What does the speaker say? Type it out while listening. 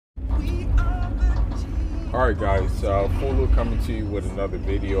Alright guys, Fulu coming to you with another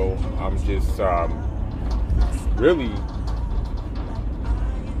video. I'm just I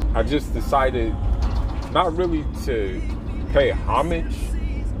just decided not really to pay homage.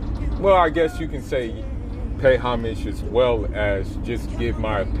 Well, I guess you can say pay homage as well as just give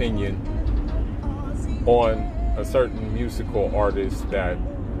my opinion on a certain musical artist that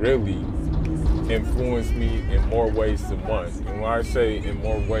really influenced me in more ways than one. And when I say in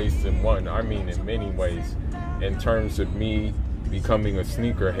more ways than one, I mean in many ways, in terms of me becoming a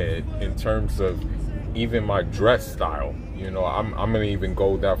sneakerhead, in terms of even my dress style. You know, I'm gonna even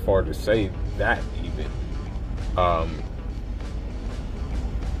go that far to say that even.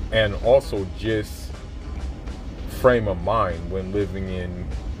 And also just frame of mind when living in,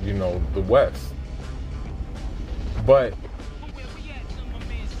 you know, the West. But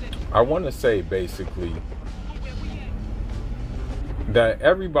I want to say basically that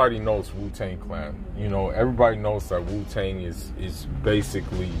everybody knows Wu-Tang Clan. You know, everybody knows that Wu-Tang is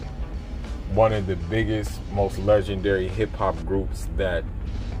basically one of the biggest, most legendary hip-hop groups that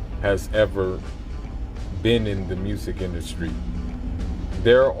has ever been in the music industry.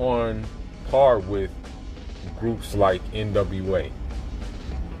 They're on par with groups like NWA.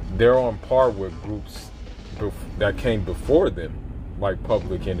 They're on par with groups that came before them, like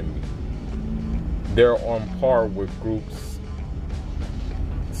Public Enemy. They're on par with groups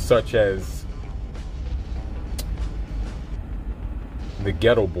such as the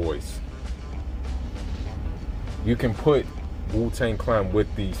Ghetto Boys. You can put Wu-Tang Clan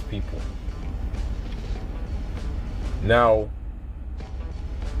with these people. Now,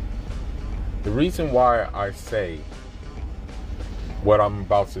 the reason why I say what I'm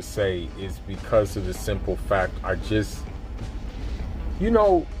about to say is because of the simple fact you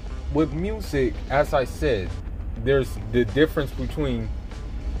know, with music, as I said, there's the difference between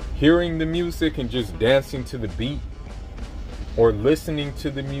hearing the music and just dancing to the beat, or listening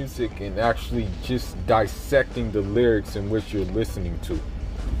to the music and actually just dissecting the lyrics in which you're listening to.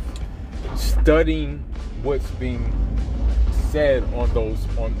 Studying what's being said on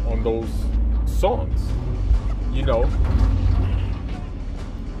those songs. You know,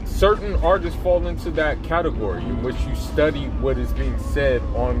 certain artists fall into that category in which you study what is being said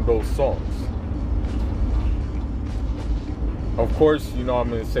on those songs. Of course, you know, I'm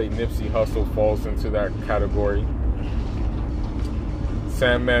going to say Nipsey Hussle falls into that category.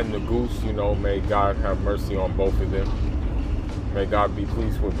 Sandman the Goose, you know, may God have mercy on both of them. May God be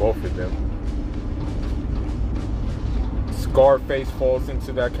pleased with both of them. Scarface falls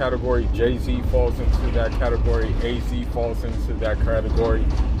into that category. Jay-Z falls into that category. AZ falls into that category.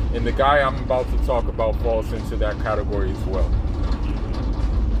 And the guy I'm about to talk about falls into that category as well.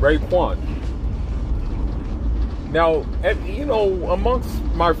 Raekwon. Now, you know, amongst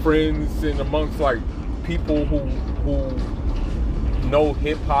my friends and amongst like people who know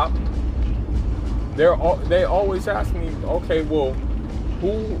hip hop, they always ask me, okay, well,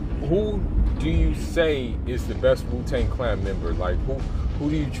 who do you say is the best Wu-Tang Clan member? Like, who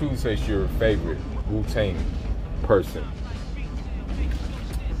do you choose as your favorite Wu-Tang person?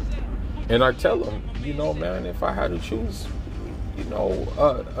 And I tell them, you know, man, if I had to choose, you know,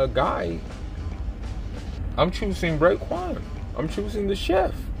 a guy, I'm choosing Raekwon. I'm choosing the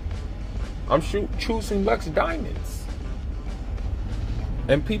Chef. I'm choosing Lex Diamonds.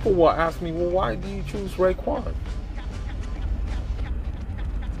 And people will ask me, well, why do you choose Raekwon?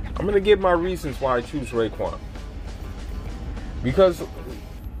 I'm going to give my reasons why I choose Raekwon. Because,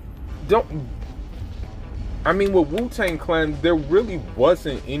 with Wu-Tang Clan, there really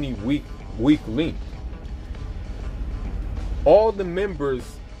wasn't any weak link. All the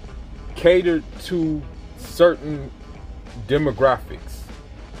members catered to certain demographics.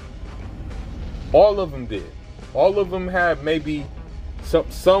 All of them did. All of them had maybe,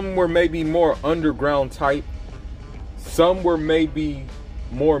 some were maybe more underground type. Some were maybe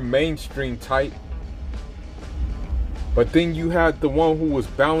more mainstream type. But then you had the one who was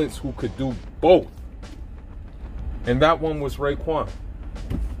balanced, who could do both. And that one was Raekwon.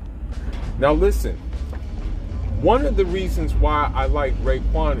 Now listen, one of the reasons why I like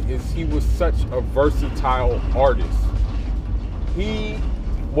Raekwon is he was such a versatile artist. He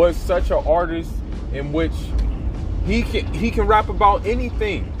was such an artist in which he can rap about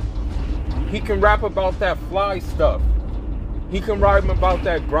anything. He can rap about that fly stuff. He can rhyme about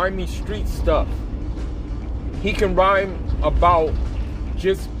that grimy street stuff. He can rhyme about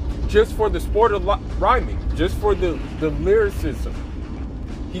just for the sport of rhyming, just for the lyricism.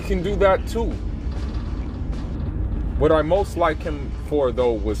 He can do that too. What I most like him for,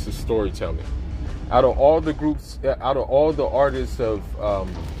 though, was the storytelling. Out of all the groups, out of all the artists of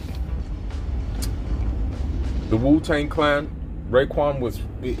The Wu-Tang Clan, Raekwon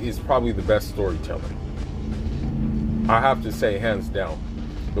is probably the best storyteller. I have to say, hands down.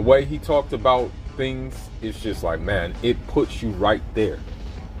 The way he talked about things, it's just like, man, it puts you right there.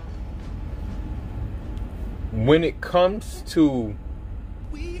 When it comes to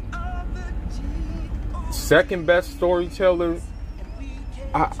second best storyteller,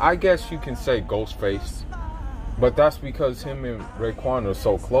 I guess you can say Ghostface. But that's because him and Raekwon are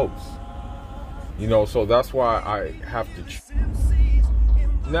so close. You know, so that's why I have to.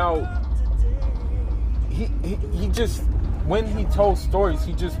 Now, he just, when he told stories,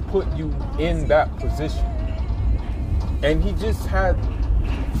 he just put you in that position. And he just had,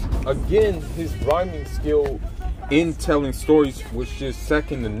 again, his rhyming skill in telling stories was just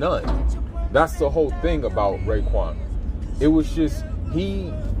second to none. That's the whole thing about Raekwon. It was just,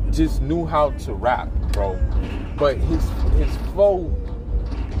 he just knew how to rap, bro. But his flow,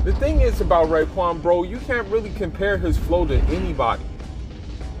 the thing is about Raekwon, bro, you can't really compare his flow to anybody.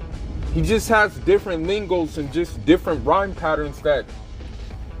 He just has different lingos and just different rhyme patterns that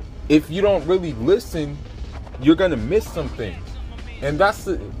if you don't really listen, you're gonna miss some things. And that's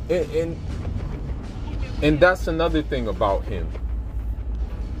the and that's another thing about him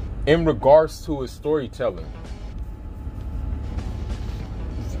in regards to his storytelling.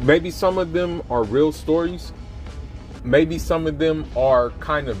 Maybe some of them are real stories. Maybe some of them are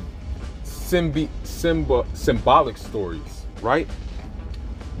kind of symbolic stories, right?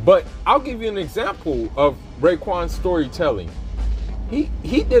 But I'll give you an example of Raekwon's storytelling. He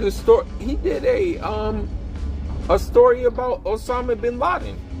did a story. He did a story about Osama bin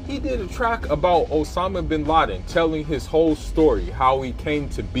Laden. He did a track about Osama bin Laden, telling his whole story, how he came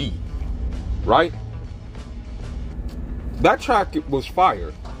to be, right? That track was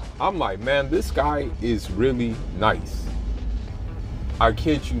fire. I'm like, man, this guy is really nice. I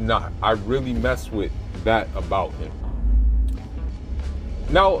kid you not. I really mess with that about him.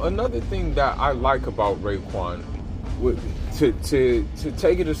 Now, another thing that I like about Raekwon, to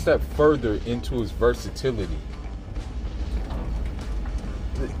take it a step further into his versatility,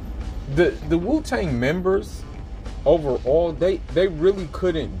 the Wu-Tang members overall, they really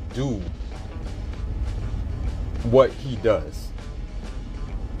couldn't do what he does.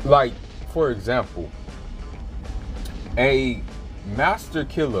 Like, for example, a master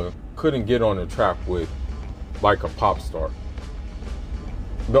killer couldn't get on a track with like a pop star.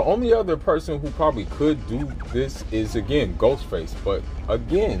 The only other person who probably could do this is, again, Ghostface. But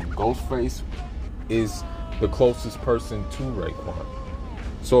again, Ghostface is the closest person to Raekwon.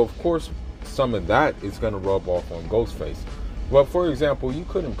 So of course some of that is going to rub off on Ghostface. Well, for example, you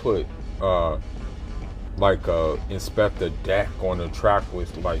couldn't put like Inspector Deck on a track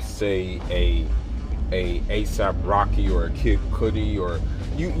with, like, say a ASAP Rocky or a Kid Cudi, or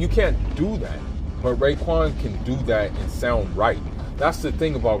you can't do that. But Raekwon can do that and sound right. That's the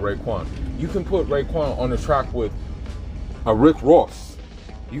thing about Raekwon. You can put Raekwon on a track with a Rick Ross.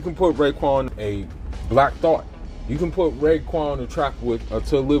 You can put Raekwon a Black Thought. You can put Raekwon on a track with a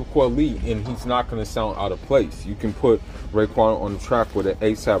Talib Kweli, and he's not going to sound out of place. You can put Raekwon on a track with an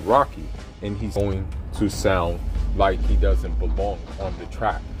ASAP Rocky, and he's going to sound like he doesn't belong on the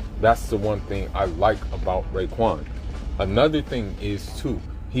track. That's the one thing I like about Raekwon. Another thing is, too,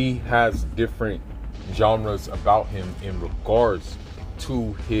 he has different genres about him in regards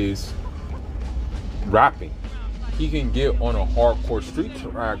to his rapping. He can get on a hardcore street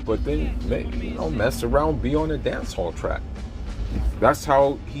track, but then maybe, you know, mess around, be on a dance hall track. That's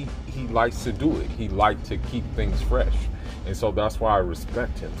how he likes to do it. He likes to keep things fresh. And so that's why I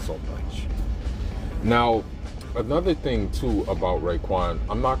respect him so much. Now, another thing too about Raekwon,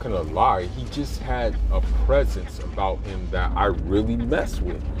 I'm not gonna lie, he just had a presence about him that I really mess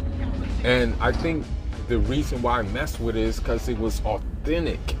with. And I think the reason why I mess with it is because it was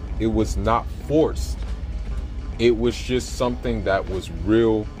authentic. It was not forced. It was just something that was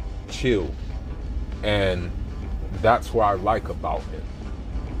real chill. And that's what I like about him.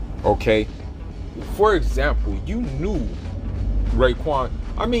 Okay? For example, you knew Raekwon.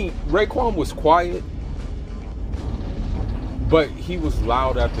 I mean, Raekwon was quiet, but he was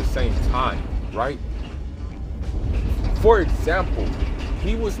loud at the same time, right? For example,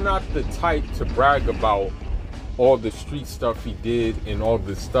 he was not the type to brag about all the street stuff he did and all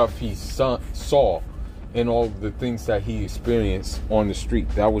the stuff he saw and all the things that he experienced on the street.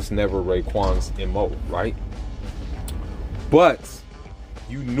 That was never Raekwon's MO, right? But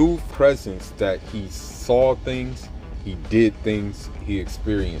you knew presence that he saw things, he did things, he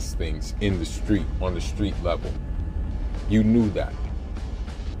experienced things in the street, on the street level. You knew that.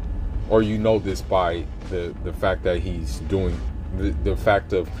 Or you know this by the fact that he's doing, the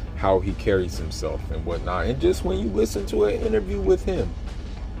fact of how he carries himself and whatnot. And just when you listen to an interview with him,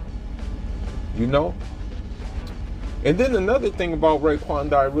 you know. And then another thing about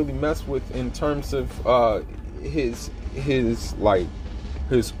Raekwon that I really mess with in terms of his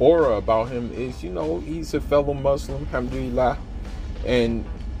aura about him is, you know, he's a fellow Muslim, alhamdulillah, and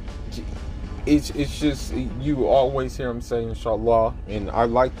it's just, you always hear him say inshallah, and I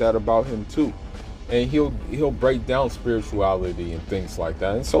like that about him too. And he'll break down spirituality and things like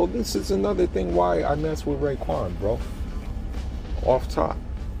that. And so this is another thing why I mess with Raekwon, bro. Off top.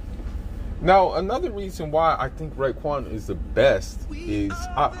 Now, another reason why I think Raekwon is the best is,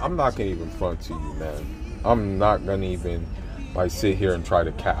 I'm not going to even front to you, man. I'm not going to even sit here and try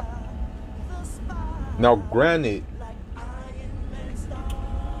to cap. Now, granted,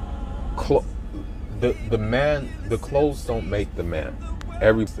 the clothes don't make the man.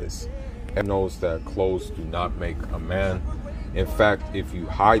 Everyone knows that clothes do not make a man. In fact, if you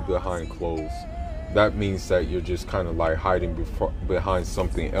hide behind clothes, that means that you're just kind of like hiding behind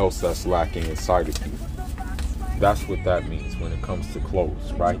something else that's lacking inside of you. That's what that means when it comes to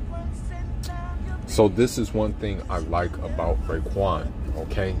clothes, right? So this is one thing I like about Raekwon,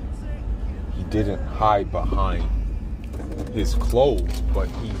 okay? He didn't hide behind his clothes, but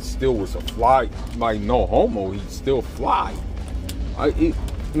he still was a fly. Like, no homo, he's still fly.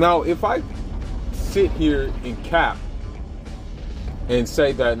 Now, if I sit here and cap and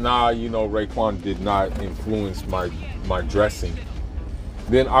say that, nah, you know, Raekwon did not influence my dressing,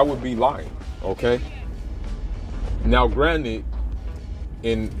 then I would be lying, okay? Now, granted,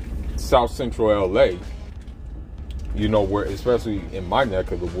 in South Central LA, you know, where, especially in my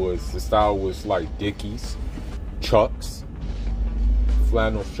neck of the woods, the style was like Dickies, Chucks,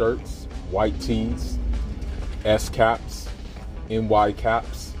 flannel shirts, white tees, S caps, NY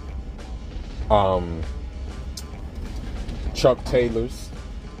caps, Chuck Taylors,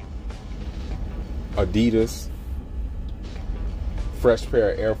 Adidas, fresh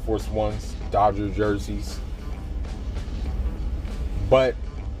pair of Air Force Ones, Dodger jerseys. But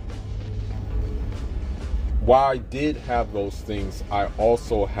while I did have those things, I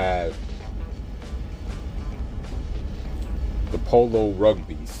also had the polo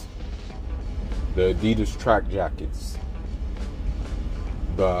rugbies, the Adidas track jackets,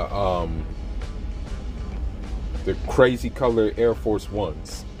 the crazy color Air Force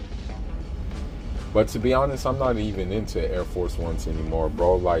Ones. But to be honest, I'm not even into Air Force Ones anymore,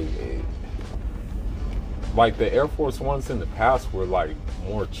 bro. Like the Air Force Ones in the past were like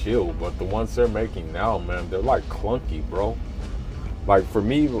more chill, but the ones they're making now, man, they're like clunky, bro. Like for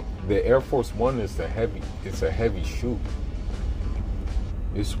me, the Air Force One is it's a heavy shoe.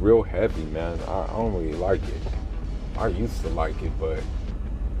 It's real heavy, man. I don't really like it. I used to like it, but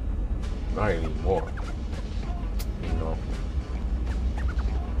not anymore. You know.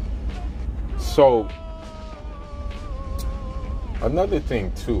 So another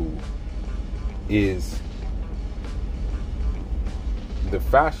thing too is the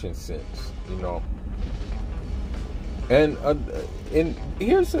fashion sense, you know. And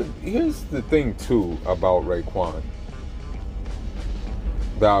here's the thing too about Raekwon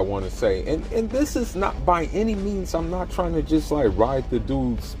that I want to say, and this is not by any means, I'm not trying to just like ride the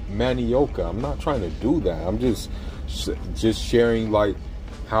dude's manioca. I'm not trying to do that. I'm just sharing like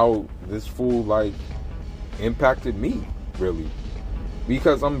how this fool like impacted me, really.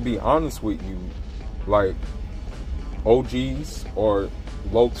 Because I'm gonna be honest with you, like OGs or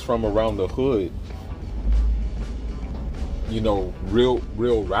lokes from around the hood, you know, real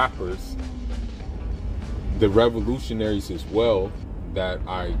rappers, the revolutionaries as well, that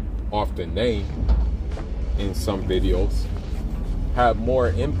I often name in some videos, have more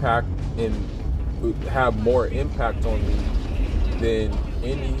impact on me than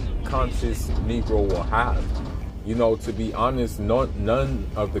any conscious Negro will have. You know, to be honest, none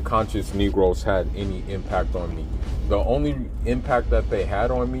of the conscious Negroes had any impact on me. The only impact that they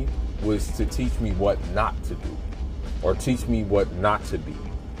had on me was to teach me what not to do, or teach me what not to be,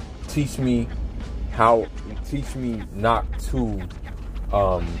 teach me not to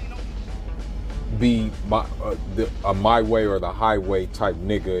be my way or the highway type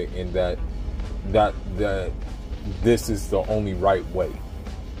nigga, in that this is the only right way.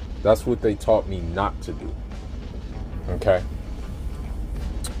 That's what they taught me not to do. Okay.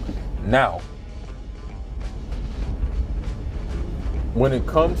 Now, when it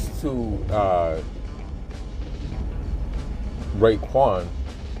comes to Raekwon,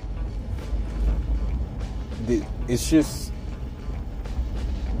 it's just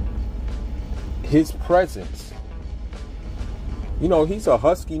his presence. You know, he's a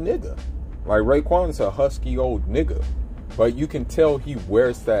husky nigga. Like, Raekwon's a husky old nigga. But you can tell he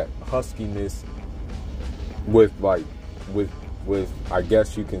wears that huskiness with I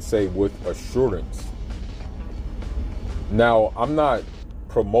guess you can say with assurance. Now, I'm not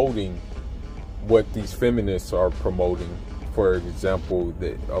promoting what these feminists are promoting. For example,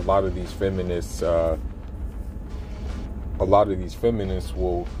 that a lot of these feminists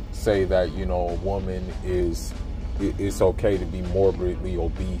will say that, you know, a woman it's okay to be morbidly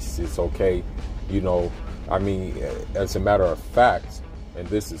obese. It's okay, you know. I mean, as a matter of fact, and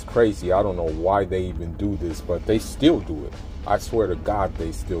this is crazy, I don't know why they even do this, but they still do it. I swear to God,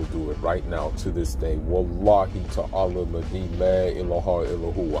 they still do it right now to this day. Wallahi ta'ala ladhi la ilaha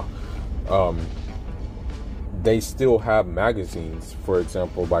illa huwa. They still have magazines, for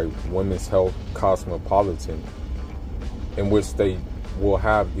example, like Women's Health, Cosmopolitan, in which they will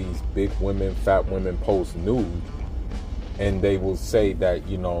have these big women, fat women post nude, and they will say that,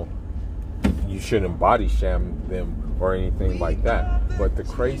 you know, you shouldn't body shame them or anything like that. But the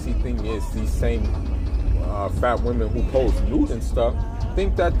crazy thing is, these same fat women who post nude and stuff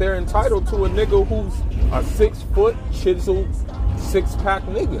think that they're entitled to a nigga who's a 6 foot chiseled 6-pack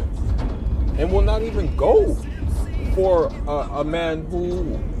nigga, and will not even go for a man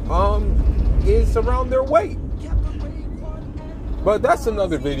who is around their weight. But that's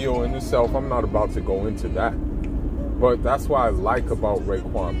another video in itself. I'm not about to go into that. But that's what I like about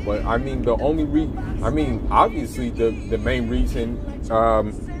Raekwon. But I mean, the only obviously the main reason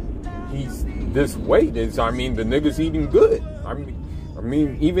he's this weight is, I mean, the nigga's eating good. I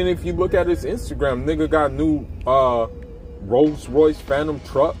mean, even if you look at his Instagram, nigga got new Rolls Royce Phantom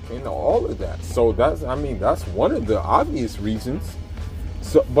truck and all of that. So that's one of the obvious reasons.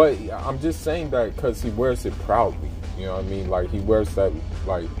 So, but I'm just saying that because he wears it proudly. You know what I mean? Like, he wears that,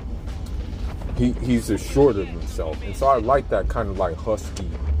 like, he's assured of himself. And so I like that kind of like husky,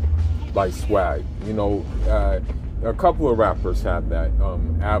 like, swag. You know, a couple of rappers have that.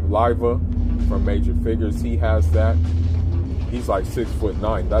 Ab Liva from Major Figures, he has that. He's like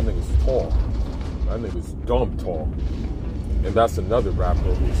 6'9". That nigga's tall. That nigga's dumb tall. And that's another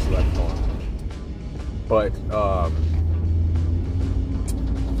rapper who slept on. But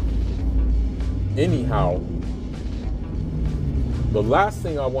anyhow, the last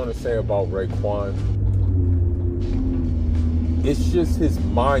thing I want to say about Raekwon, it's just his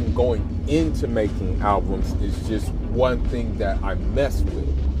mind going into making albums is just one thing that I mess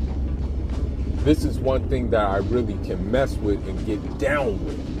with. This is one thing that I really can mess with and get down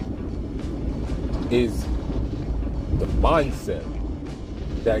with, is the mindset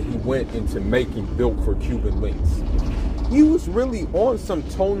that he went into making Built for Cuban Links. He was really on some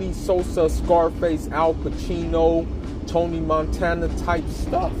Tony Sosa, Scarface, Al Pacino, Tony Montana type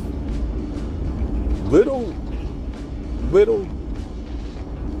stuff. Little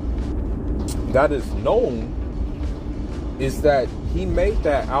that is known is that he made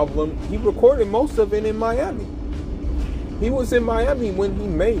that album. He recorded most of it in Miami. He was in Miami when he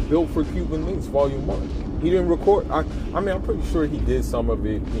made Built for Cuban Links Volume 1. He didn't record, I mean, I'm pretty sure he did some of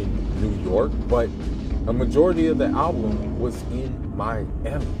it in New York, but a majority of the album was in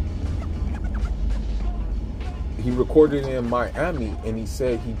Miami. He recorded it in Miami, and he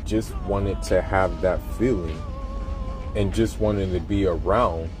said he just wanted to have that feeling and just wanted to be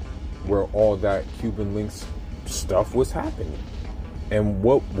around where all that Cuban Links stuff was happening. And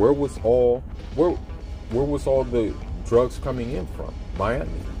where was all the drugs coming in from? Miami.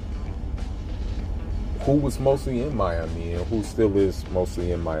 Who was mostly in Miami and who still is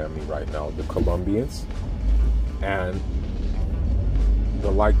mostly in Miami right now? The Colombians and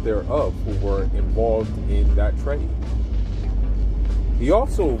the like thereof who were involved in that trade. He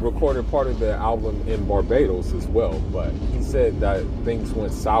also recorded part of the album in Barbados as well, but he said that things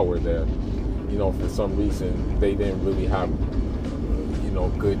went sour there. You know, for some reason they didn't really have, you know,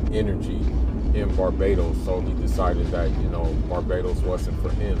 good energy in Barbados, so he decided that, you know, Barbados wasn't for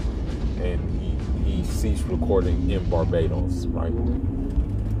him, and he ceased recording in Barbados, right?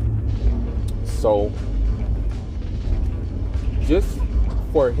 So just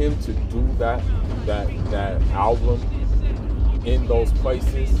for him to do that album in those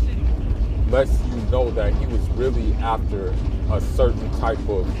places lets you know that he was really after a certain type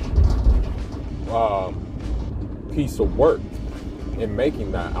of piece of work in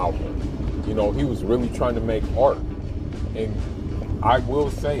making that album. You know, he was really trying to make art. And I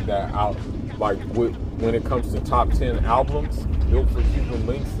will say that when it comes to top 10 albums, Built for Cuban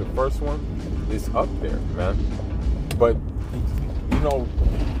Links, the first one, is up there, man. But, you know,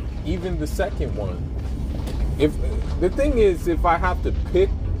 even the second one, if the thing is, if I have to pick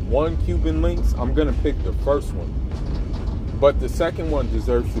one Cuban Links, I'm gonna pick the first one. But the second one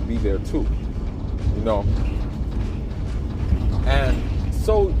deserves to be there too. You know, And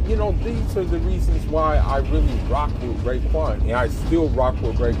so, you know, these are the reasons why I really rock with Raekwon, and I still rock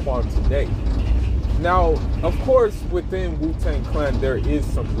with Raekwon today. Now, of course, within Wu-Tang Clan, there is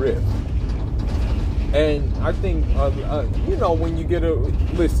some rift. And I think, you know, when you get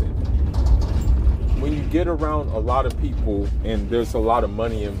when you get around a lot of people and there's a lot of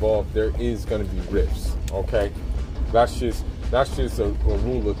money involved, there is going to be rifts, okay? That's just a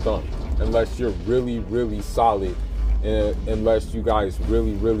rule of thumb. Unless you're really, really solid, unless you guys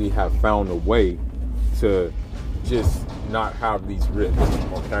really, really have found a way to just not have these rifts,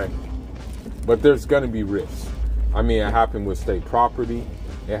 okay? But there's going to be rifts. I mean, it happened with state property.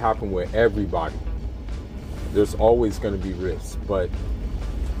 It happened with everybody. There's always going to be rifts. But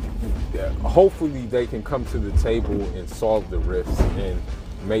hopefully they can come to the table and solve the rifts and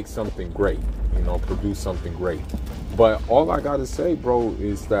make something great, you know, produce something great. But all I got to say, bro,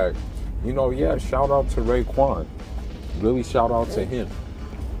 is that, you know, yeah, shout out to Raekwon. Really shout out to him.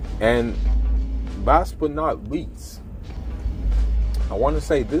 And last but not least, I want to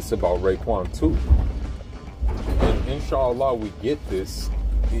say this about Raekwon too. And inshallah we get this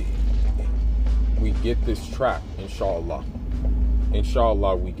track, inshallah.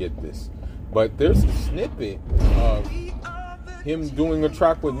 Inshallah we get this. But there's a snippet of him doing a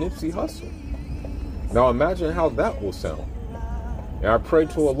track with Nipsey Hussle. Now imagine how that will sound. And I pray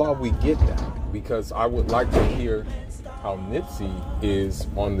to Allah we get that, because I would like to hear how Nipsey is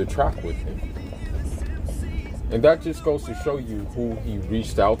on the track with him. And that just goes to show you who he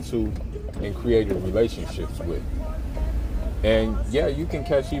reached out to and created relationships with. And yeah, you can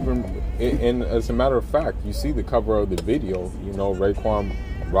catch even, and as a matter of fact, you see the cover of the video, you know, Raekwon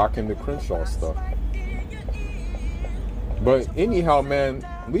rocking the Crenshaw stuff. But anyhow, man,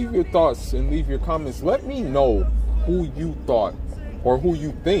 leave your thoughts and leave your comments. Let me know who you thought or who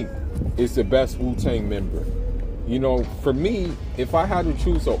you think is the best Wu-Tang member. You know, for me, if I had to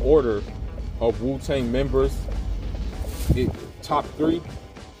choose an order of Wu-Tang members, top three,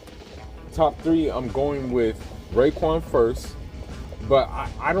 I'm going with Raekwon first. But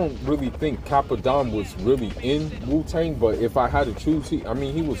I don't really think Capadon was really in Wu-Tang. But if I had to choose, he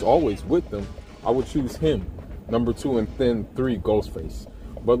was always with them. I would choose him, number 2, and then 3, Ghostface.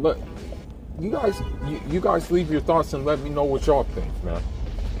 But look, you guys leave your thoughts and let me know what y'all think, man.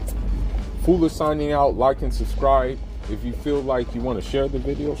 Foolish signing out. Like and subscribe. If you feel like you want to share the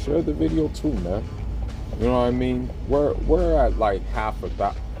video too, man. You know what I mean? We're at like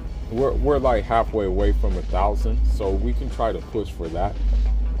we're like halfway away from 1,000, so we can try to push for that,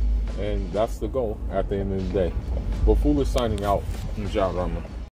 and that's the goal at the end of the day. But Foolish signing out. Inshallah.